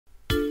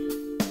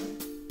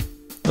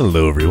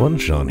Hello everyone,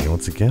 Sean here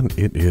once again.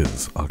 It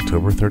is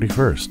October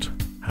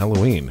 31st,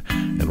 Halloween,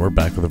 and we're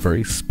back with a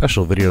very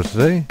special video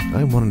today.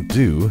 I want to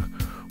do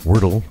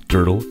Wordle,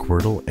 Dordle,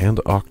 Quordle, and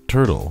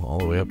Octurtle, all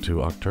the way up to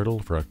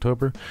Octurtle for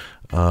October,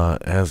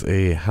 as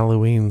a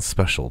Halloween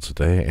special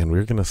today, and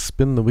we're going to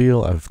spin the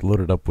wheel. I've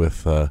loaded up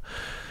with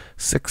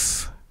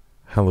 6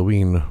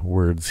 Halloween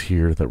words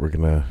here that we're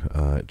going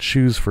to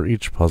choose for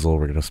each puzzle.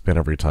 We're going to spin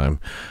every time.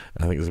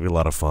 I think it's going to be a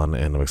lot of fun,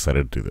 and I'm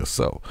excited to do this.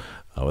 So,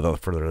 without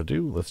further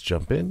ado, let's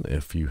jump in.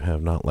 If you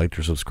have not liked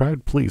or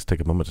subscribed, please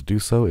take a moment to do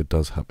so. It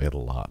does help me out a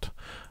lot.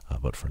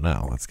 But for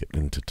now, let's get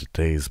into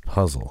today's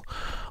puzzle.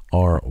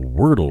 Our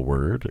Wordle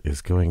word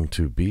is going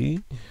to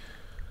be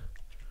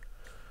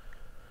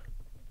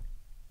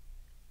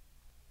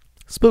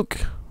spook.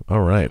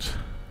 All right.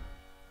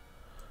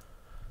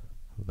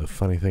 The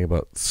funny thing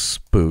about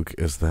spook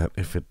is that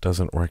if it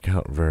doesn't work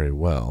out very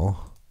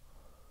well,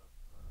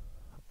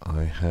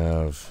 I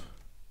have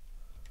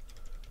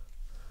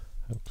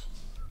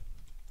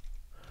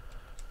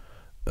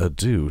a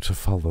do to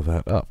follow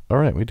that up. All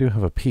right, we do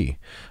have a P.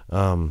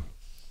 Our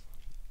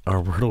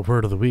Wordle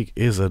word of the week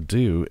is a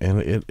do, and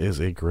it is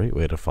a great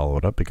way to follow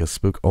it up because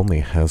spook only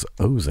has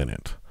O's in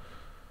it.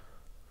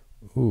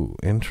 Ooh,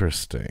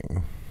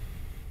 interesting.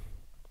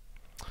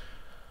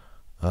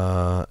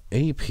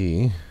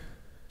 AP,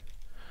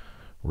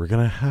 we're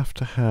going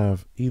to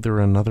have either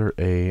another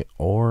A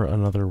or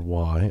another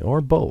Y, or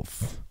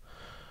both,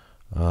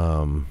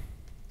 in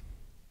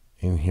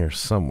here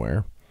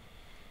somewhere.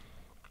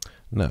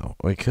 No,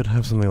 we could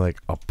have something like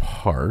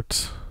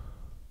apart.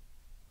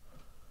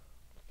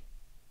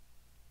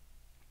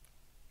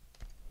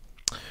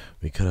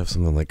 We could have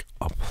something like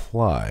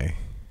apply.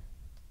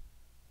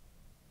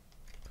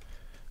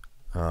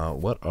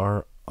 What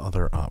are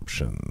other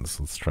options?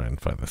 Let's try and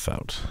find this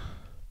out.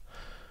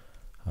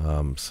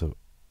 So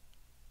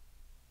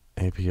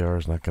APR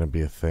is not going to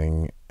be a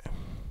thing.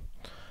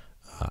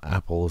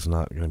 Apple is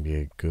not going to be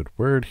a good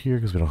word here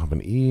because we don't have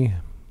an E.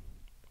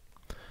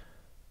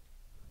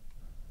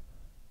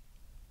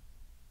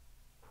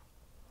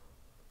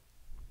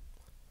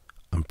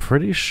 I'm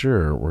pretty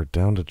sure we're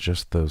down to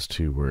just those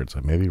 2 words. I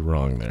may be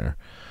wrong there.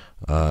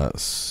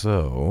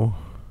 So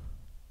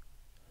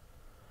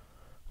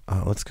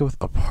let's go with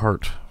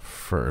apart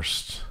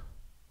first.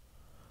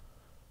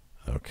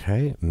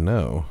 Okay,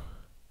 no.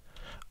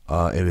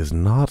 It is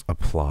not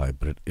apply,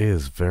 but it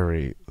is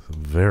very,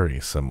 very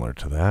similar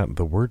to that.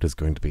 The word is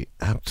going to be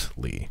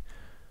aptly.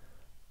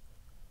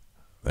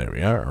 There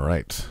we are. All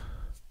right.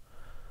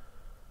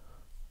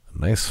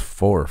 Nice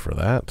 4 for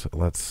that.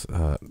 Let's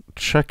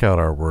check out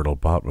our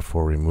WordleBot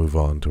before we move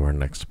on to our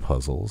next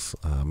puzzles.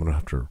 I'm going to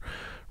have to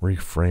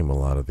reframe a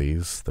lot of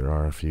these. There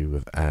are a few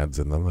with ads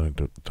in them that I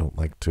don't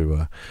like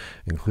to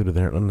include in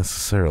there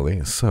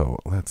unnecessarily. So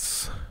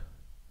let's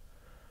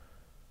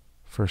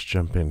first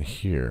jump in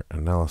here.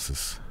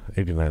 Analysis,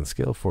 89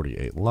 skill,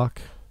 48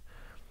 luck.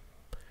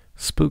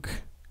 Spook,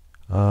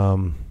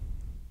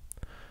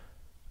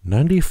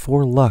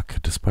 94 luck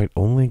despite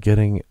only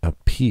getting a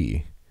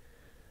P.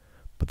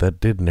 But that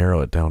did narrow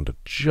it down to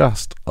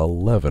just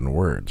 11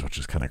 words, which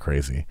is kind of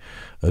crazy.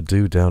 A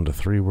do down to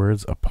 3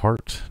 words,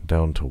 apart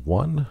down to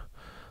 1.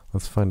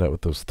 Let's find out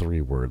what those 3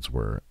 words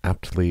were.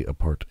 Aptly,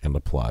 apart, and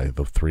apply.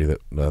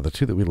 The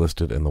 2 that we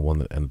listed and the one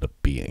that ended up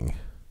being.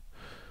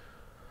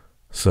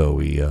 So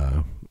we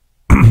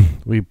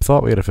we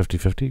thought we had a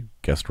 50-50,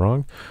 guessed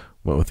wrong.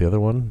 Went with the other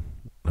one.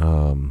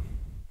 Oh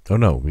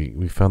no,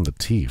 we found the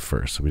T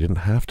first, so we didn't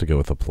have to go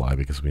with apply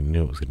because we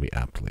knew it was going to be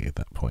aptly at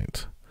that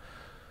point.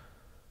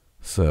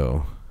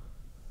 So,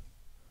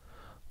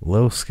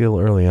 low skill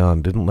early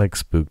on, didn't like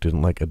spook,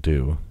 didn't like a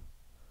do.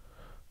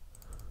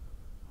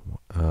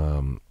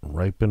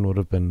 Ripen would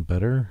have been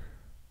better.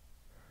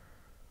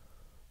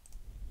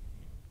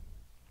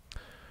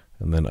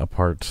 And then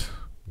apart,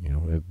 you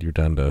know, you're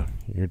down to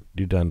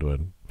a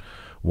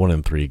 1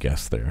 in 3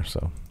 guess there,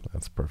 so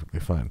that's perfectly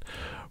fine.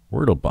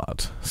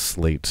 WordleBot,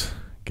 slate,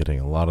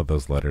 getting a lot of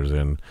those letters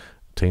in.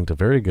 Taint a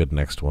very good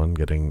next one,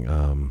 getting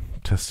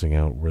testing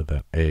out where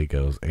that A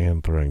goes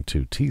and throwing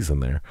 2 T's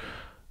in there,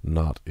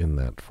 not in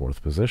that 4th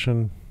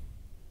position.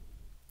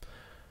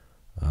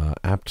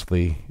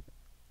 Aptly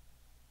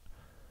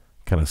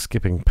kind of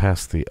skipping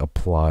past the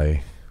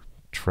apply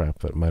trap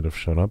that might have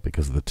shown up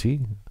because of the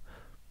T.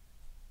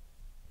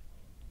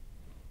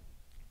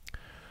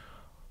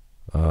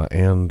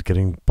 And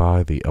getting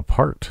by the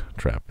apart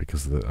trap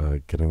because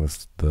getting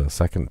the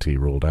 2nd T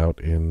ruled out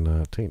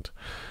in taint.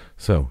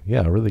 So,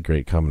 yeah, a really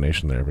great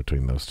combination there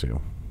between those 2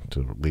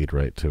 to lead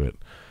right to it.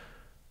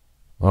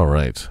 All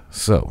right,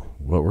 so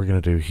what we're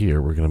going to do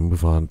here, we're going to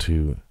move on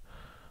to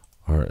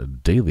our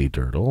daily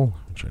Dordle,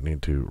 which I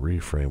need to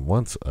reframe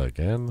once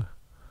again.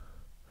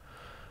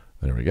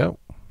 There we go.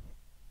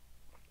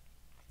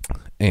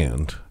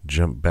 And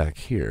jump back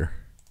here,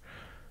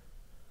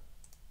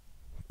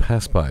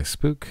 pass by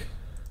spook,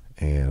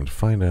 and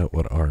find out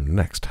what our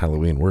next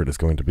Halloween word is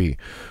going to be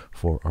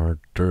for our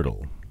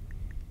Dordle.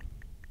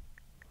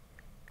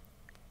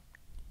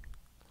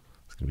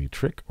 It's going to be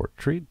trick or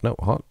treat. No,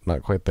 haunt,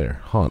 not quite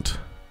there. Haunt.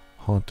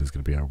 Haunt is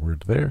going to be our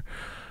word there.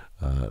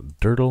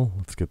 Dordle,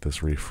 let's get this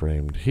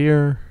reframed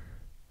here.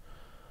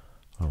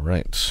 All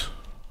right,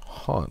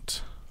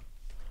 haunt,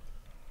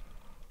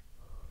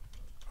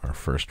 our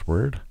first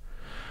word.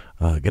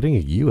 Getting a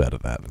U out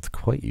of that, it's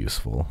quite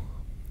useful.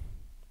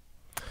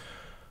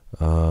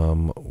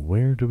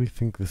 Where do we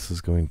think this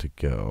is going to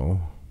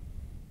go?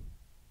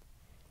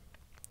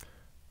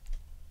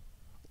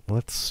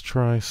 Let's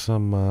try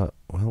some,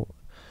 well,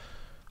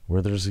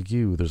 where there's a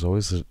U, there's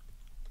always a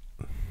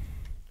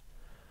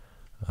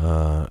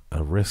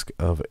risk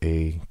of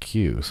a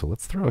Q. So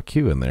let's throw a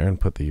Q in there and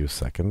put the U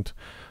second.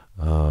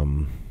 How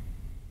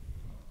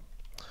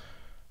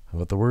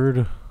about the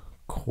word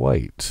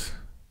quite?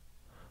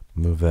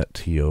 Move that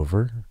T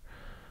over.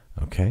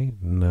 Okay,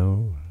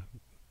 no.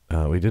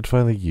 We did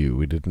find the U.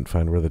 We didn't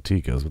find where the T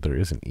goes, but there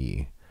is an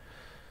E.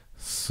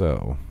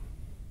 So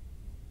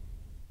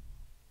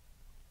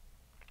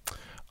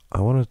I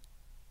want to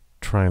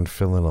try and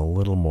fill in a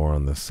little more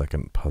on this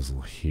second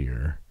puzzle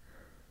here.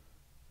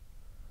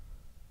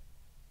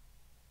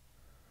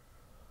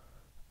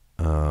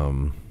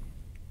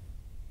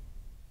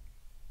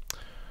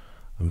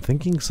 I'm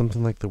thinking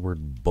something like the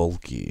word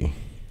bulky.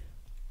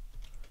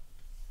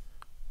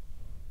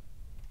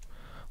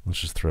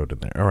 Let's just throw it in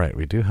there. All right,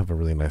 we do have a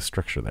really nice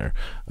structure there.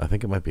 I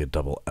think it might be a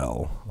double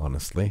L,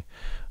 honestly.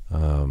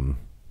 Oh,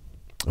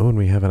 and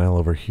we have an L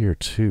over here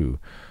too.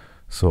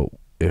 So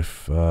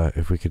if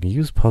we can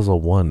use puzzle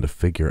 1 to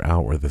figure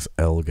out where this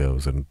L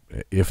goes, and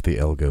if the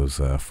L goes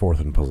forth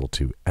in puzzle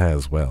 2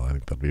 as well, I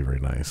think that'd be very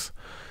nice.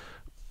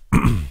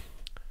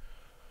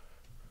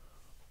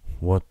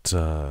 What,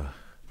 I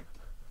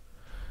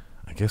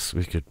guess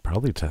we could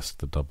probably test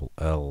the double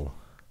L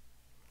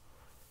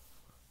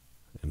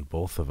in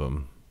both of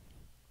them,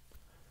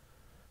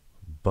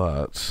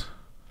 but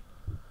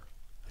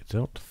I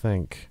don't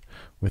think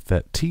with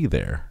that T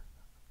there.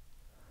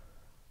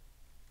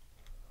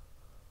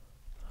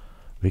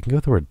 We can go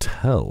with the word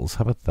tells.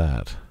 How about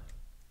that?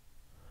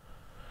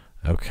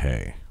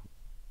 Okay.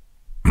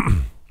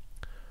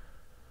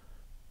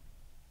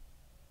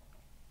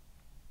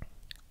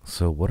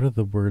 So what are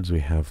the words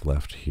we have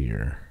left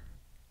here?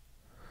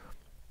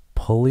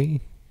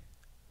 Pulley,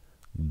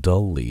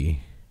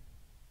 dully,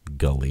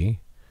 gully.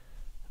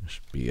 I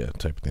should be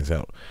typing these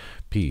out.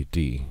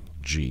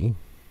 P-D-G.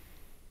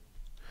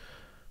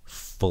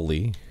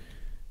 Fully.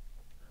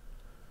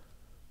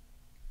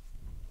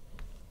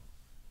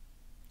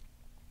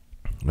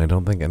 And I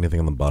don't think anything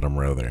on the bottom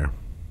row there.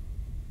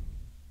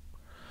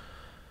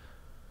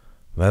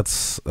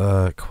 That's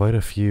quite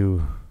a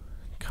few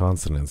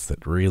consonants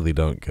that really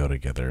don't go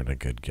together in a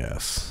good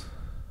guess.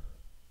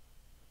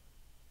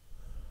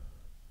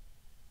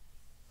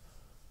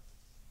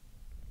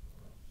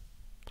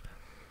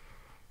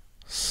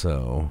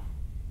 So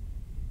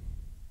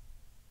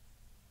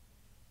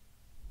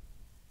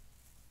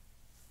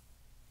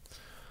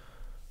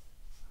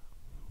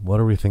what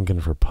are we thinking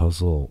for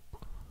puzzle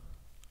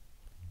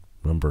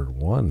number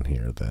 1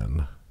 here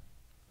then?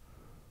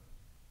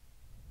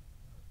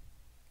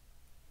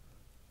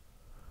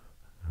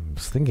 I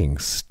was thinking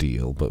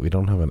steel, but we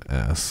don't have an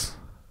S.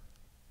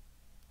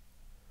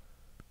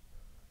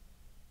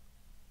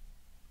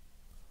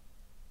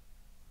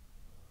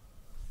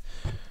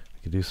 We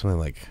could do something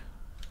like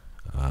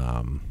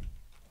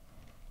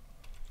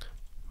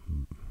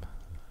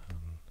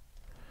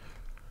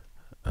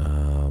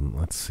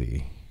let's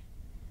see.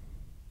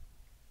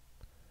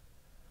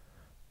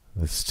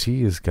 This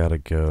T has got to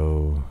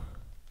go.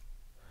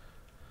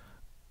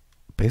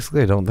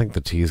 Basically, I don't think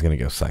the T is going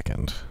to go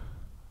second.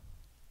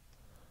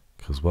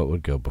 Because what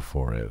would go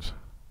before it?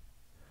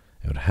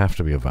 It would have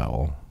to be a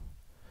vowel.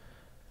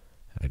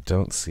 I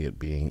don't see it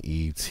being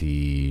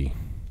E-T,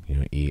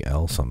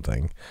 E-L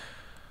something.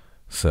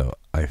 So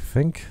I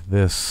think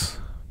this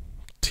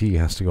T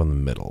has to go in the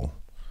middle.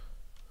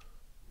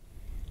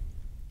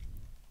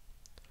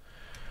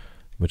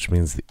 Which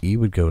means the E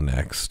would go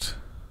next.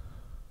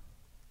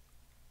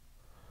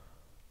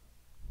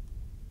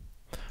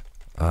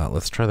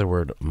 Let's try the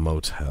word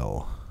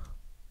motel.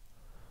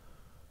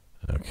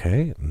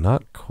 Okay,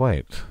 not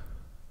quite.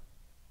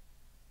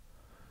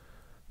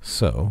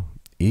 So,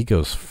 E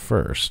goes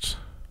first.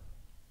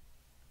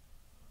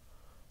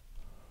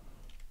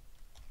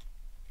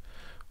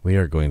 We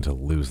are going to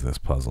lose this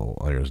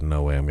puzzle. There's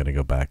no way I'm going to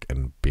go back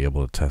and be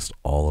able to test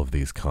all of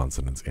these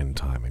consonants in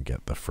time and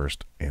get the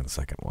first and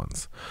second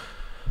ones.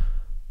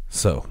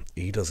 So,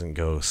 E doesn't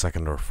go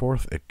second or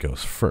fourth, it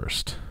goes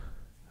first.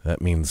 That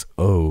means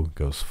O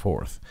goes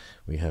fourth.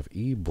 We have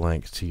E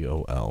blank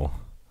T-O-L.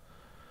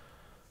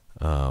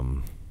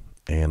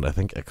 And I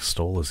think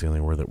extol is the only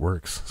word that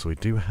works. So we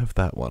do have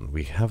that one.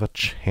 We have a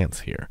chance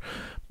here.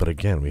 But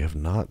again, we have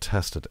not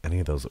tested any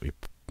of those that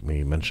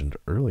we mentioned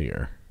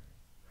earlier.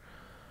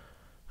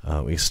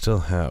 We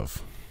still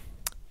have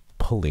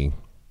pulley,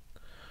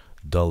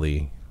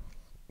 dully,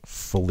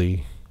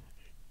 fully,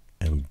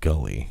 and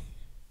gully.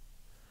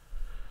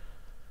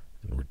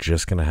 And we're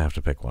just going to have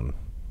to pick one.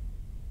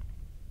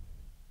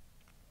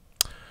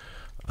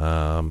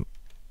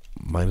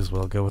 Might as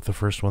well go with the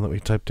first one that we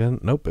typed in.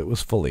 Nope, it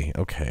was fully.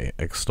 Okay,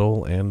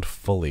 extol and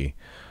fully.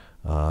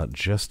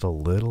 Just a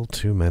little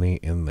too many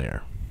in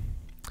there.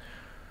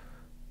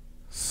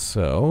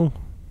 So,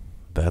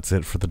 that's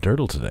it for the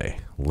Dordle today.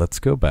 Let's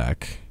go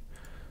back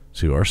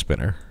to our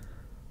spinner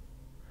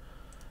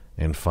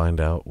and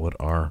find out what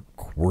our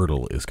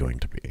Quordle is going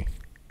to be.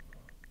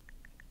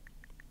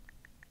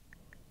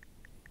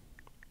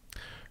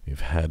 We've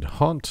had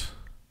haunt.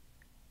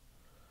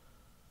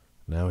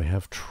 Now we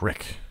have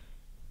trick.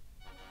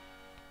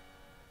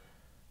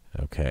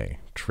 Okay,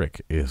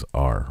 trick is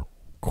our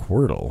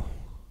Quordle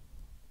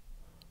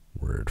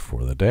word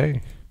for the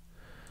day.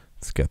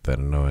 Let's get that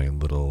annoying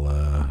little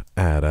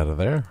ad out of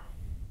there.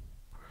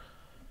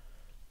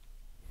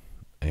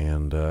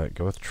 And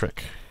go with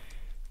trick.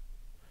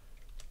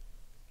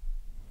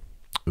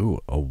 Ooh,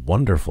 a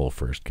wonderful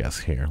first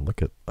guess here.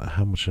 Look at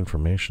how much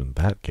information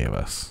that gave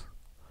us.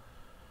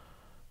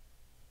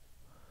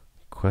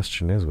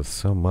 Question is, with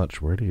so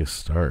much, where do you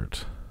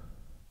start?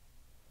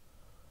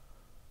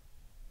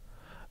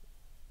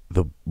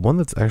 The one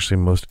that's actually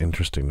most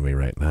interesting to me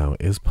right now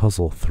is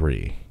puzzle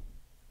 3.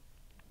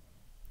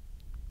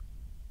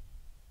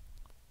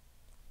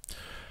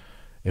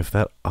 If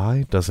that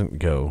I doesn't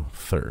go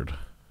third,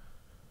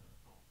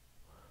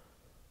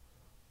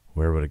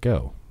 where would it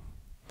go?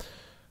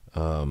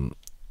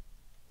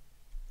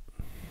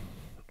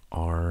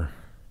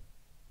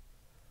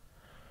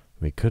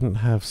 We couldn't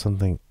have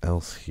something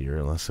else here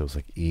unless it was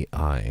like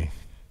EI.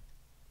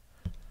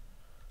 And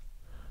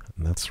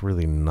that's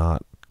really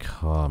not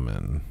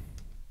common.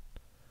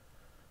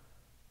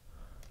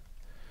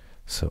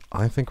 So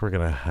I think we're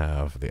going to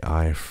have the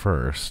I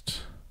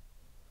first,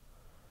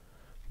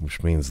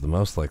 which means the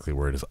most likely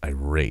word is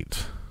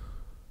irate.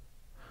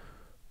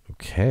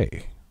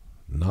 Okay,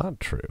 not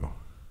true.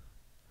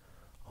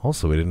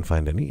 Also, we didn't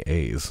find any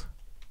A's.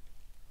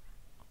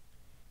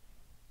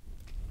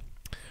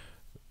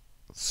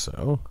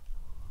 So,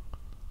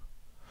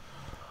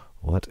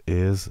 what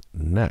is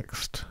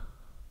next?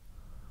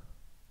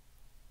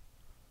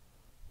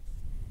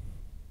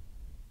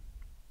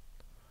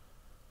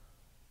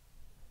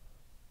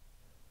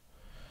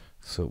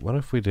 So what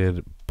if we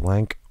did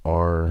blank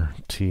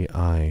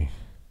RTI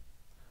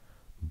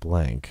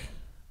blank?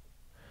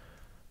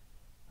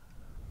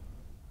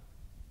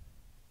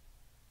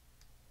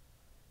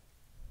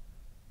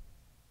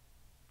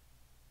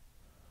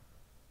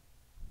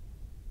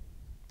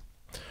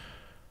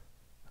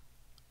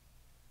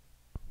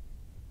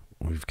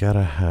 We've got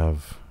to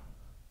have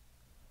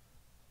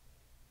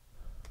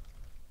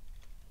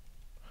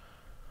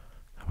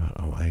how about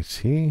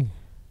OIT?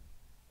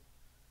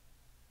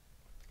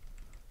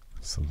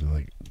 Something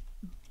like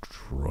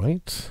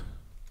Droit?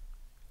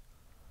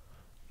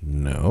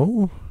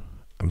 No.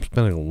 I'm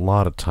spending a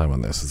lot of time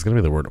on this. It's going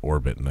to be the word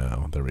orbit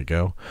now. There we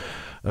go.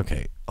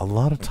 Okay, a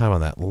lot of time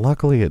on that.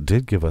 Luckily, it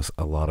did give us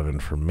a lot of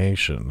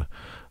information.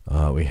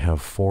 We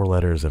have 4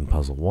 letters in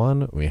puzzle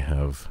 1. We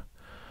have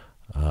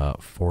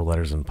 4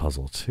 letters in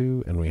puzzle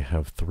 2. And we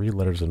have 3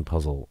 letters in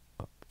puzzle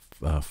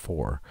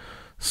 4.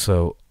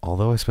 So,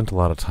 although I spent a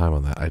lot of time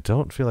on that, I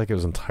don't feel like it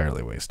was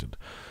entirely wasted.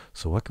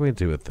 So what can we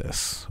do with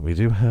this? We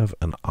do have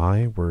an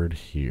I word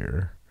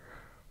here.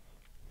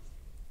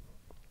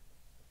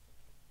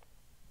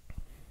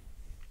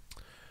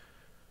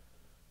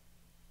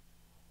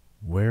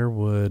 Where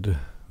would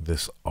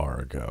this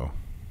R go?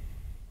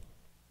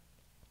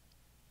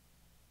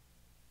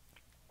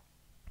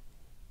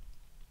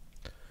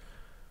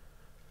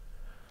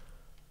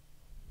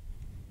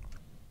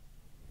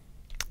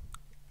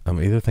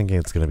 I'm either thinking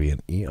it's going to be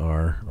an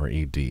ER or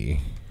ED.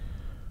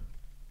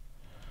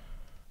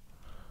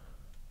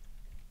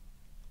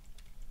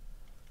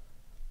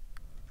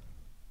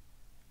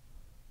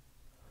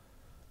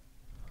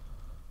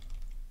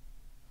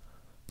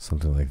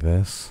 Something like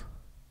this.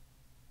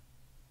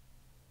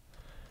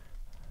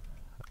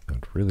 I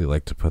would really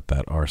like to put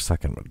that R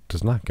second, but it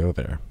does not go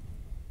there.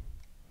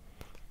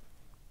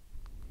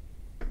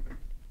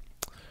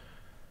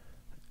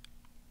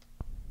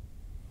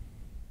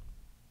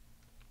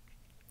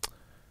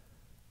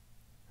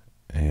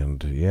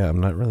 And yeah, I'm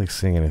not really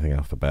seeing anything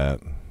off the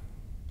bat.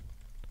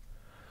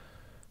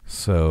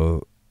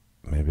 So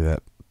maybe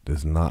that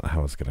is not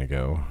how it's going to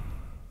go.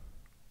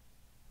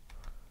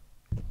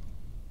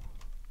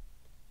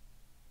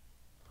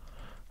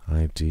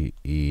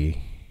 IDE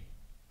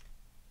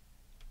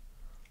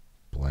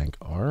blank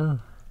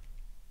R.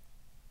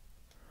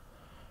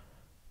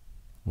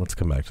 Let's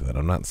come back to that.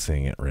 I'm not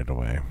seeing it right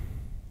away.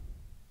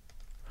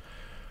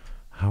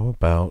 How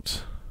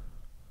about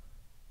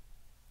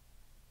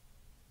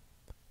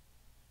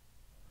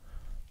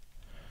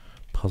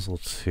puzzle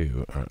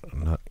 2?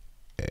 Not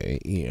A,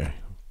 E.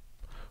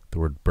 The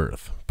word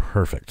birth.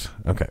 Perfect.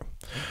 Okay.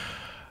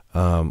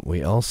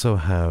 We also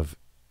have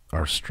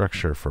our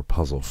structure for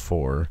puzzle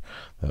 4.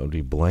 That would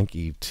be blank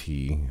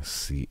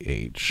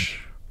ETCH.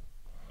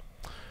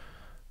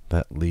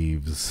 That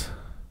leaves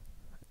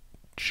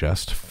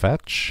just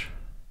fetch.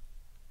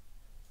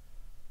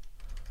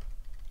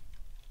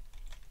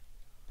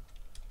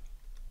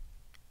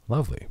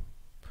 Lovely.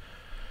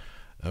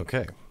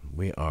 Okay,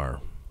 we are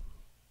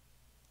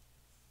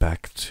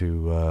back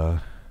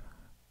to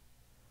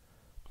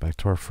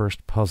our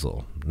first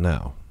puzzle.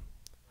 Now,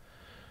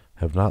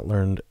 have not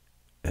learned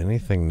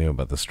anything new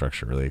about the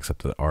structure really,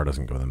 except that R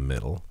doesn't go in the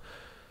middle.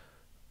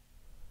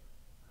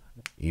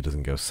 E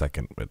doesn't go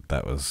second, but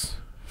that was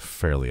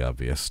fairly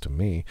obvious to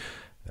me.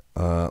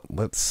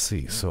 Let's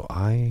see. So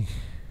I,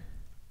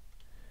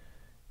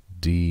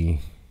 D,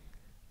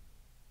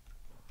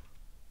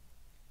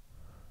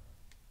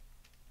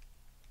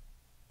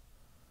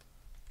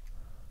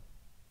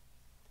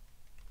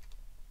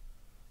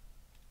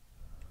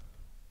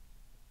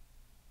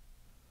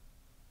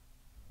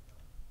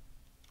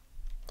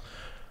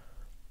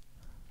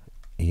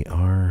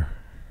 ER,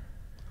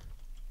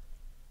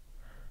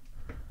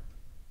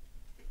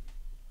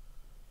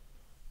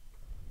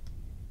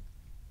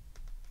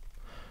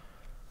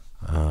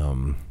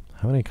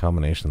 how many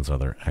combinations are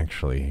there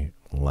actually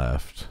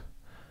left?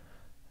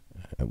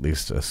 At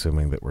least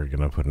assuming that we're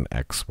going to put an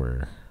X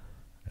where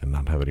and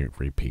not have any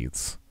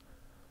repeats.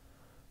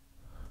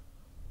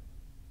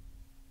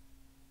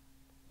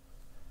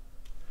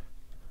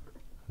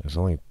 There's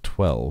only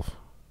 12.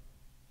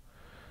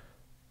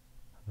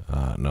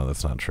 No,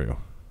 that's not true.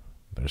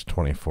 There's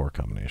 24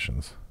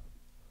 combinations.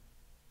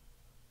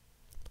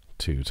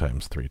 2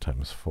 times 3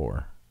 times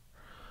 4.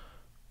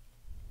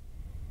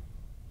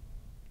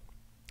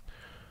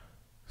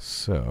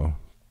 So,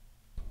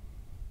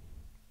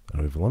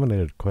 and we've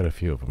eliminated quite a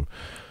few of them.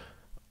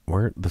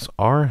 Where this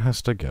R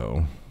has to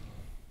go.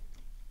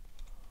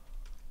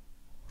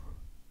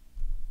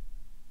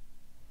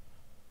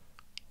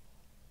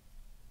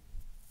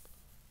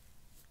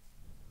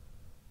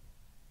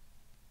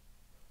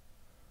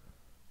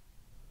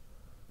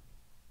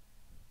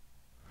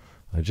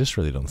 I just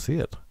really don't see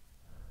it.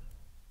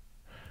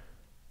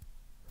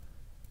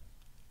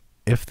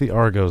 If the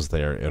R goes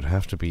there, it would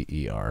have to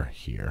be ER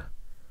here.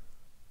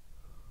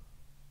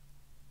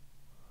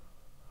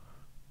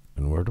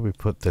 And where do we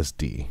put this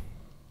D?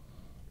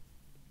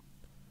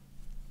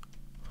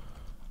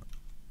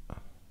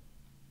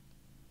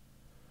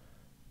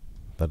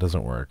 That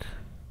doesn't work.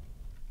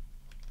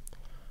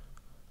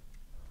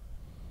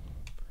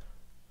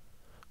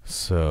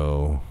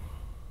 So,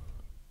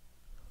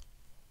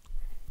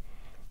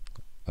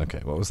 okay,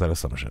 what was that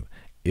assumption?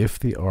 If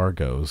the R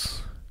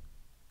goes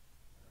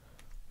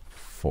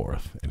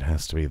fourth, it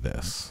has to be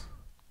this.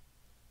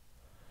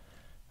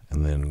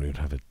 And then we would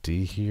have a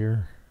D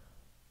here.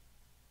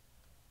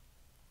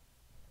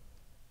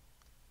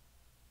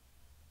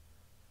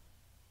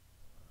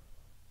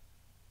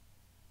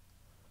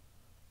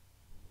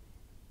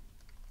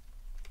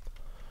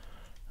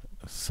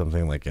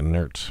 Something like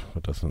inert,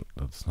 but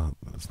it's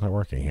not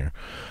working here.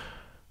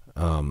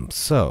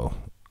 So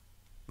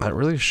that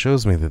really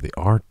shows me that the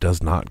R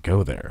does not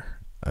go there.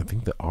 I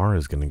think the R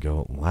is going to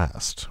go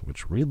last,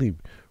 which really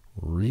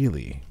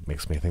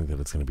makes me think that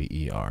it's going to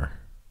be ER.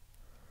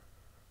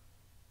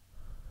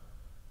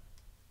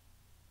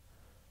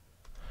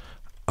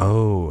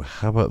 Oh,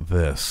 how about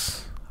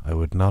this? I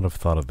would not have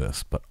thought of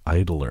this, but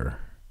idler.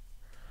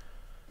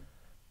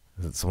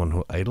 Is it someone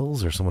who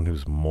idles or someone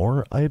who's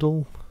more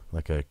idle?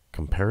 Like a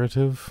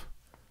comparative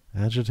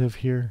adjective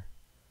here?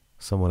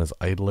 Someone is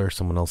idler,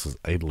 someone else is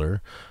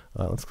idler.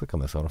 Let's click on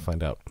this. I want to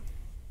find out.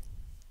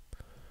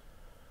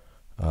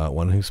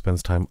 One who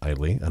spends time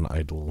idly, an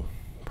idle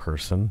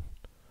person.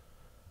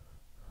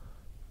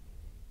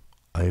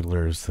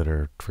 Idlers that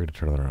are free to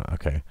turn around.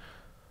 Okay.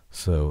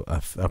 So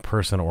a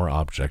person or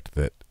object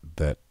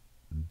that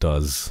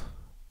does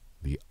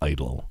the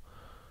idle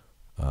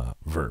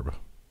verb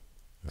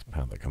is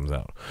how that comes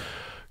out.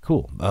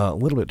 Cool. A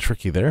little bit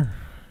tricky there,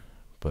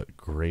 but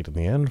great in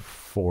the end.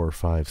 4,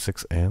 5,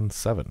 6, and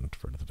 7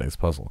 for today's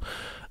puzzle.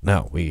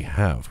 Now we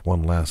have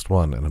one last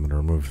one, and I'm going to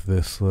remove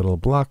this little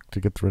block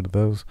to get rid of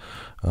those.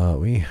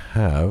 We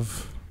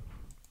have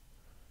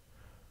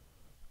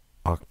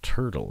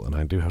Octurdle, and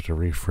I do have to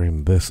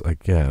reframe this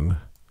again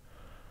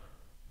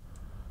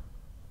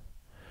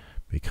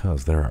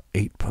because there are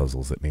 8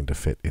 puzzles that need to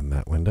fit in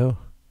that window.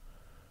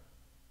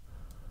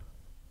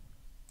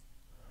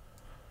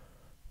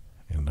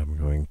 And I'm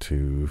going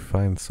to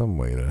find some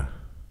way to...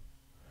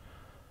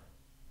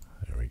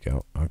 There we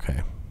go.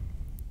 Okay.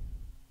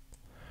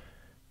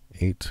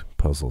 8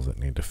 puzzles that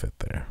need to fit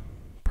there.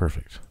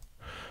 Perfect.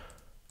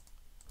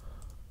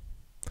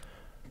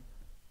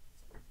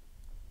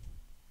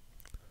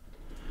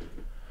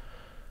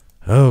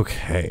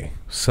 Okay,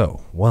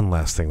 so one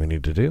last thing we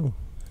need to do.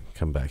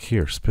 Come back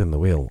here, spin the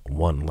wheel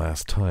one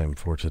last time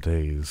for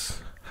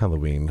today's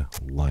Halloween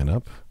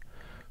lineup.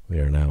 We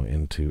are now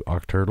into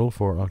Octurdle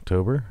for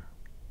October.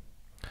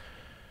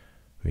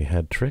 We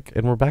had Trick,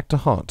 and we're back to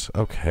Haunt.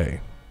 Okay.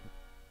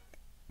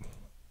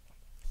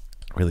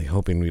 Really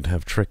hoping we'd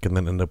have Trick and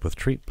then end up with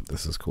Treat, but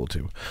this is cool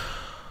too.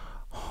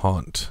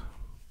 Haunt.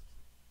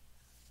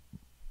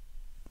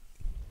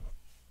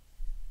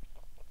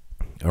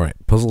 Alright,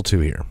 puzzle 2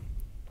 here.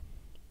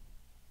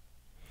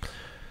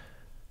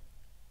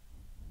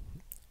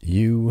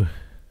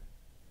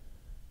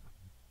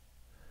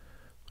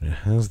 It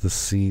has the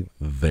C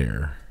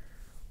there.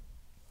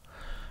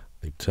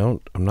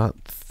 I'm not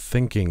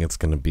thinking it's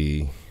going to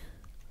be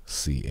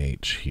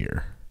CH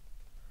here.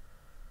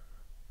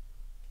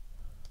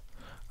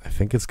 I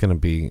think it's going to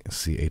be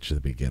CH at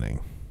the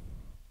beginning.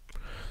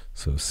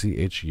 So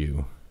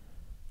CHU.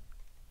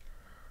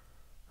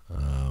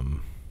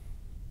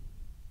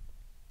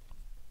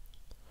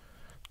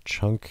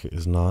 Chunk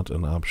is not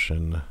an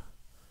option.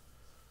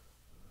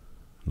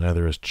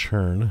 Neither is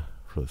churn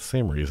for the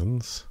same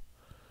reasons.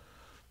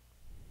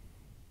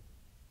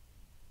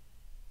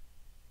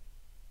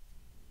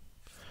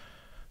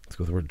 Let's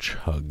go with the word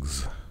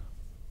chugs.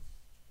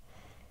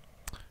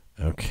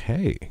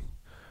 Okay.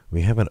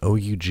 We have an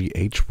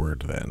OUGH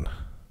word then.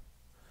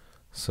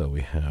 So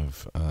we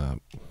have,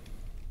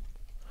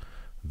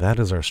 that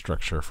is our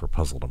structure for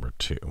puzzle number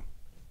 2.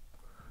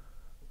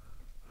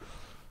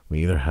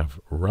 We either have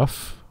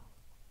rough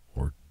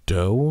or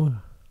dough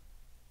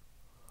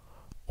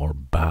or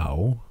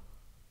bow.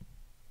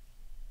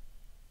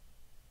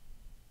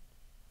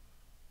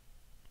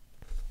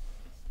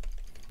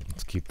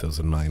 Let's keep those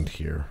in mind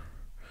here.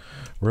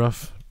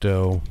 Rough,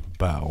 dough,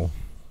 bow.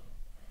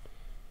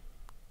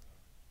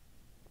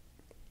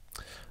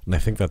 And I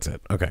think that's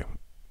it. Okay.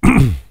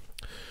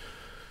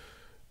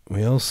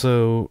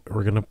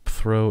 We're going to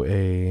throw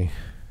a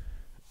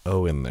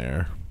O in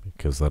there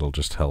because that'll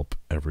just help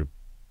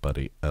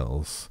everybody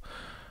else.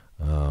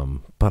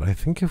 But I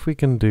think if we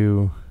can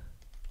do,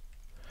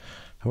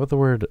 how about the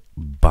word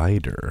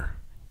biter?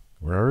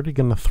 We're already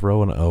going to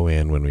throw an O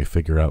in when we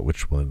figure out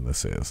which one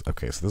this is.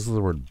 Okay, so this is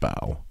the word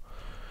bow.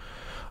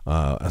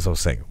 As I was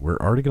saying, we're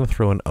already going to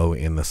throw an O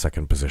in the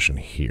second position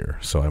here,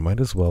 so I might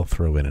as well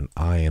throw in an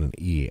I and an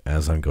E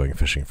as I'm going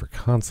fishing for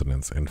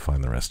consonants and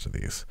find the rest of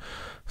these.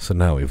 So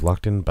now we've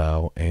locked in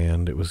bow,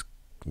 and it was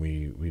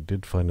we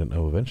did find an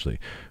O eventually.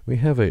 We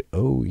have a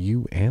O,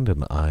 U, and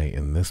an I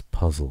in this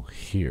puzzle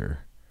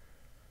here.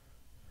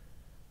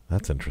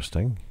 That's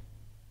interesting.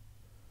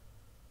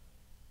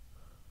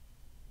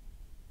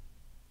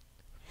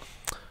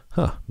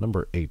 Huh,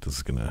 number 8 this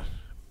is going to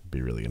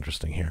be really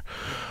interesting here.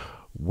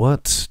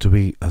 What do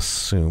we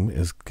assume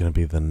is going to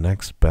be the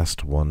next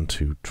best one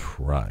to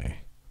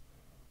try?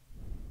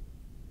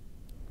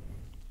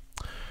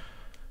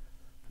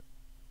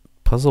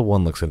 Puzzle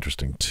 1 looks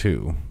interesting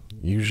too.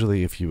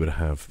 Usually if you would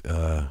have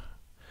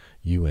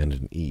U and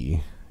an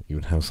E, you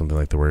would have something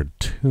like the word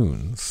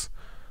tunes.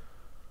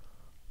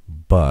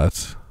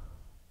 But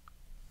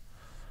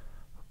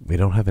we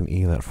don't have an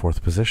E in that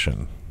 4th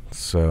position.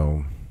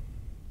 So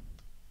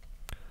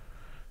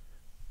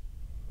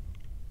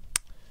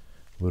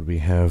would we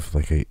have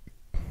like a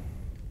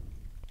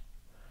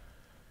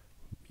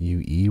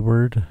UE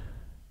word?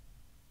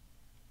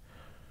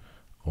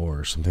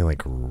 Or something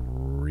like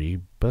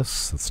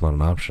rebus? That's not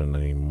an option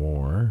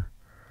anymore.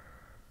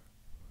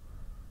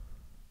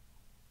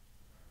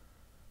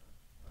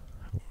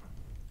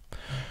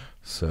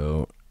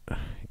 So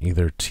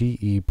either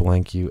TE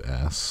blank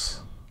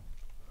US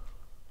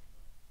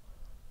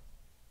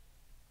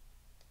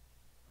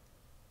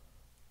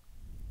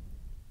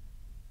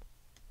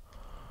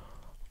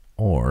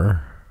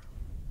or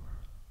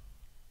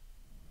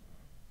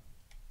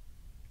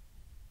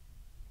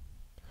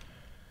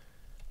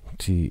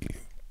TUE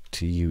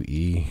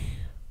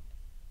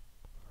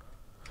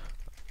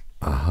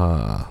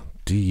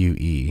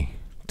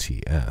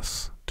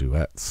DUETS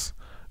duets.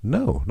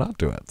 No, not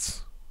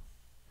duets.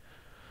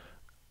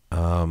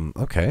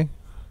 Okay.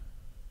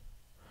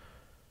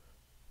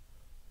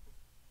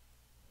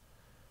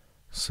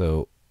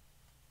 So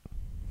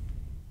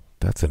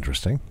that's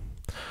interesting.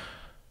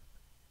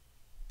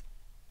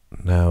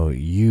 Now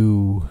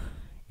U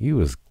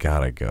has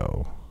gotta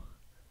go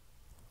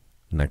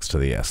next to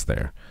the S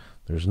there.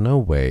 There's no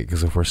way,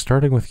 because if we're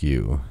starting with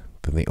U,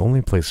 then the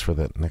only place for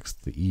that next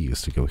to the E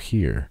is to go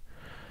here.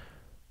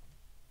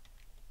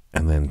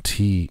 And then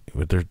T,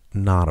 but there's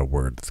not a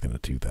word that's going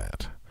to do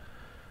that.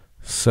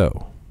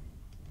 So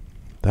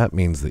that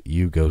means that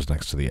U goes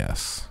next to the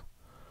S.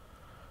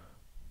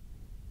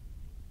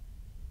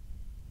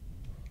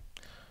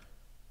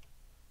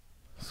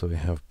 So we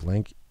have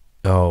blank.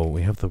 Oh,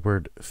 we have the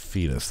word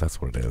fetus.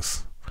 That's what it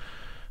is.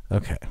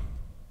 Okay.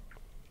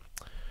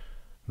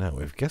 Now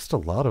we've guessed a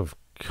lot of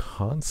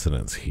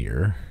consonants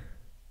here.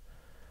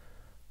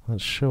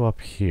 Let's show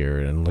up here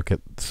and look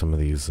at some of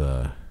these,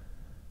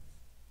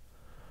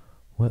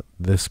 what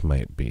this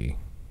might be.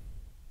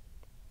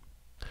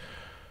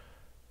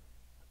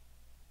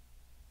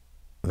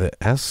 The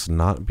S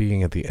not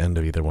being at the end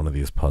of either one of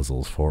these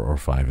puzzles, 4 or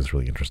 5, is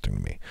really interesting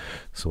to me.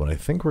 So what I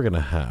think we're going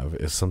to have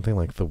is something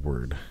like the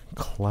word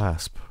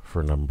clasp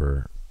for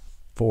number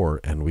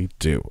 4, and we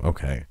do.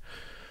 Okay.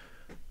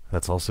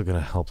 That's also going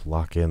to help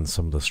lock in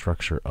some of the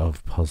structure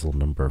of puzzle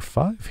number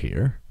 5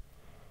 here.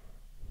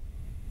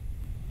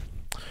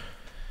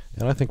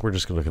 And I think we're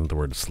just going to look at the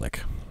word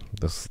slick.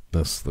 This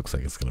looks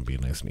like it's going to be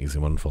a nice and easy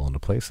one to fall into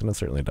place, and it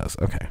certainly does.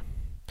 Okay.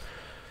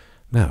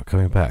 Now,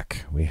 coming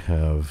back, we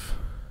have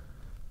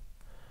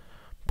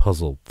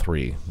puzzle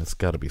 3. It's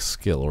got to be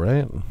skill,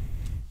 right?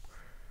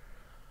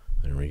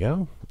 There we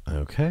go.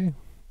 Okay.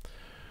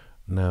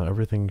 Now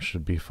everything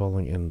should be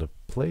falling into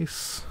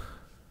place.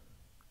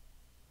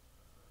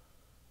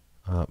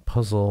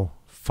 Puzzle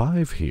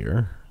 5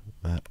 here,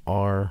 that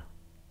R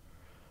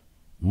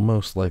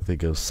most likely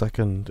goes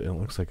second. It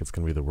looks like it's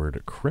going to be the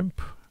word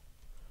crimp.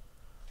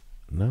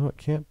 No, it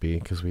can't be,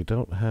 because we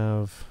don't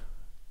have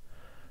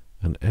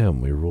an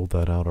M. We ruled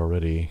that out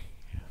already.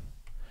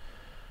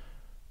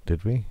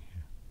 Did we?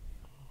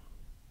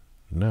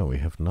 No, we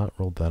have not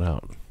ruled that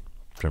out.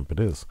 Crimp it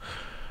is.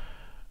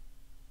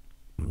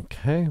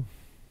 Okay.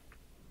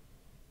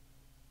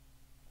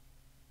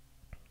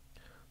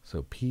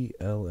 So P,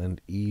 L,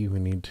 and E we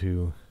need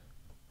to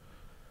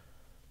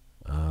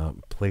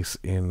place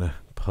in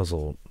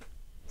puzzle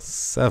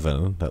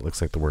 7. That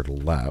looks like the word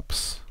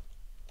lapse.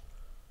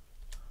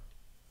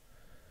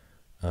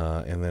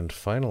 And then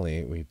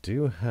finally, we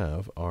do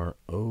have our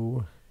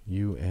O,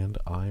 U, and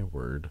I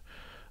word.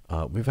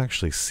 We've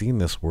actually seen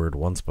this word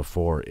once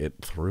before. It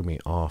threw me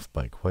off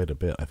by quite a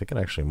bit. I think it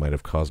actually might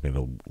have caused me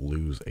to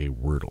lose a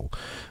Wordle.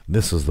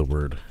 This is the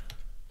word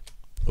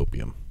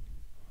opium.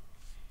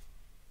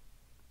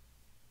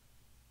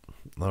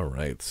 All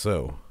right,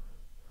 so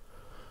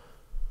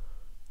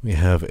we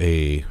have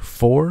a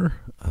 4,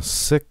 a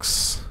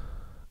 6,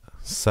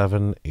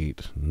 7,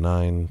 8,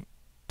 9,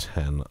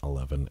 10,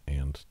 11,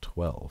 and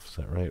 12. Is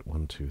that right?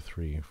 1, 2,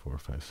 3, 4,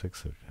 5,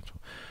 6, 7, 8, 12.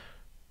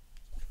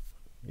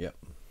 Yep.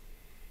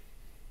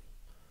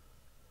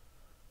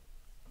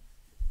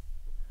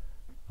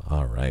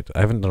 All right. I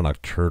haven't done a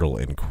turtle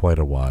in quite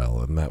a while,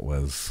 and that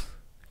was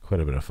quite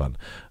a bit of fun.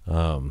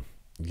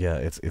 Yeah,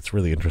 it's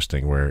really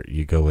interesting where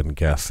you go and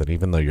guess, and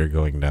even though you're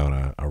going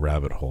down a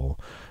rabbit hole,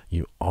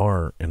 you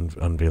are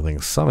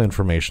unveiling some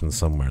information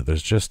somewhere.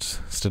 There's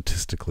just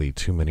statistically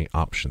too many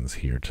options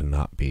here to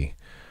not be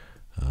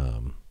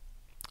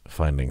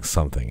finding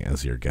something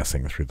as you're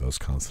guessing through those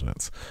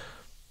consonants.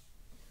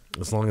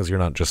 As long as you're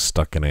not just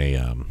stuck in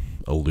a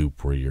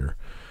loop where you're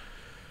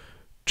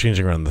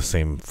changing around the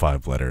same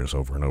 5 letters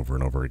over and over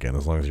and over again,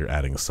 as long as you're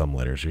adding some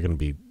letters, you're going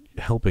to be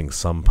helping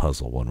some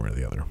puzzle one way or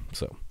the other.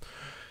 So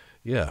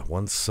yeah,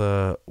 once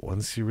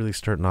you really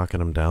start knocking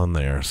them down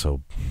there,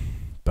 so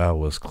bow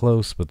was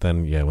close, but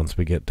then yeah, once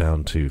we get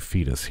down to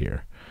fetus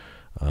here,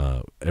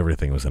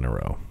 everything was in a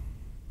row.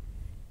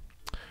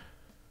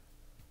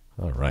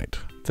 All right,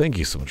 thank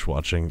you so much for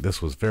watching.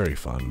 This was very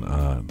fun.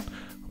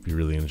 Hope you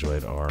really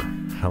enjoyed our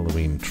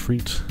Halloween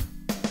treat.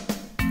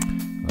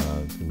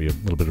 It's gonna be a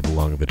little bit of a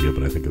long video,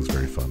 but I think it was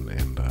very fun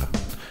and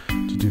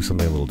to do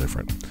something a little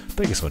different.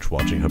 Thank you so much for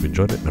watching. Hope you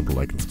enjoyed it. Remember to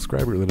like and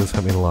subscribe. It really does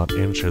help me a lot.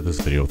 And share this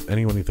video with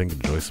anyone you think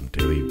enjoys some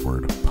daily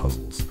word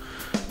puzzles.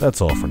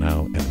 That's all for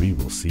now, and we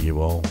will see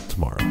you all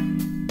tomorrow.